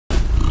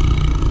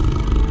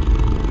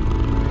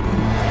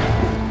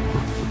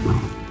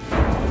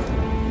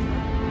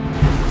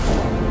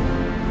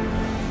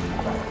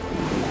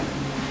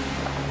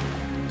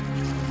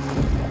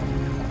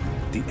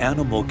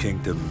animal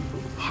kingdom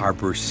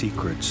harbors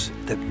secrets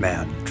that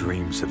man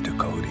dreams of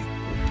decoding.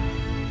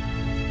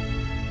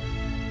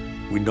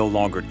 We no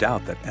longer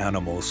doubt that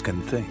animals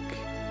can think.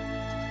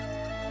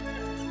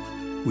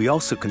 We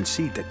also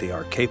concede that they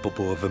are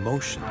capable of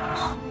emotions.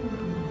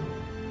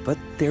 But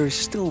there is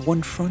still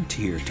one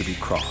frontier to be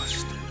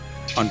crossed,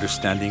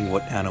 understanding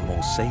what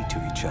animals say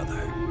to each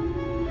other.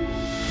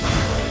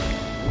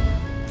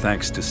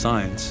 Thanks to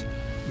science,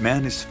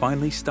 man is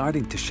finally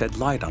starting to shed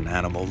light on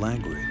animal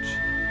language.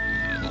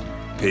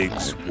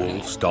 Pigs,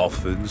 wolves,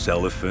 dolphins,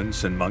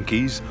 elephants, and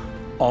monkeys,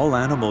 all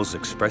animals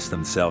express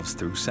themselves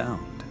through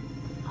sound.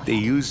 They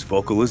use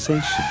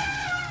vocalization.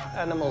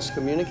 Animals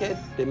communicate.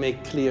 They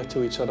make clear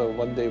to each other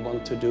what they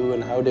want to do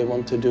and how they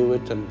want to do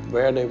it and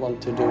where they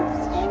want to do it.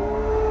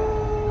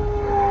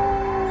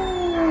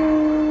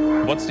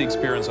 What's the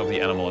experience of the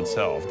animal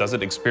itself? Does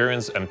it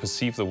experience and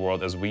perceive the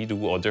world as we do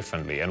or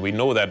differently? And we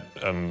know that,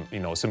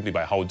 simply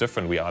by how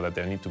different we are, that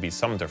there need to be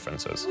some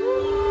differences.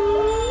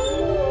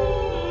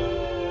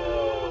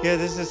 Yeah,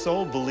 there's this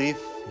old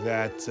belief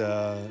that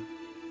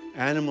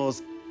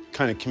animals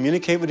kind of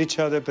communicate with each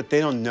other, but they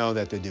don't know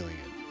that they're doing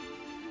it.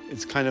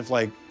 It's kind of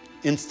like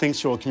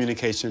instinctual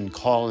communication,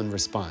 call and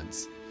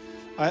response.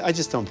 I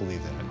just don't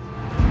believe that.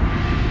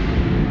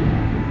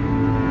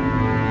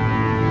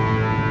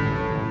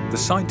 The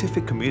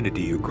scientific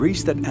community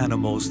agrees that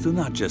animals do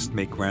not just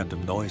make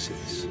random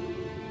noises.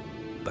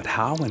 But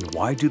how and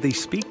why do they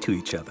speak to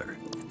each other?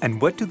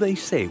 And what do they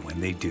say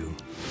when they do?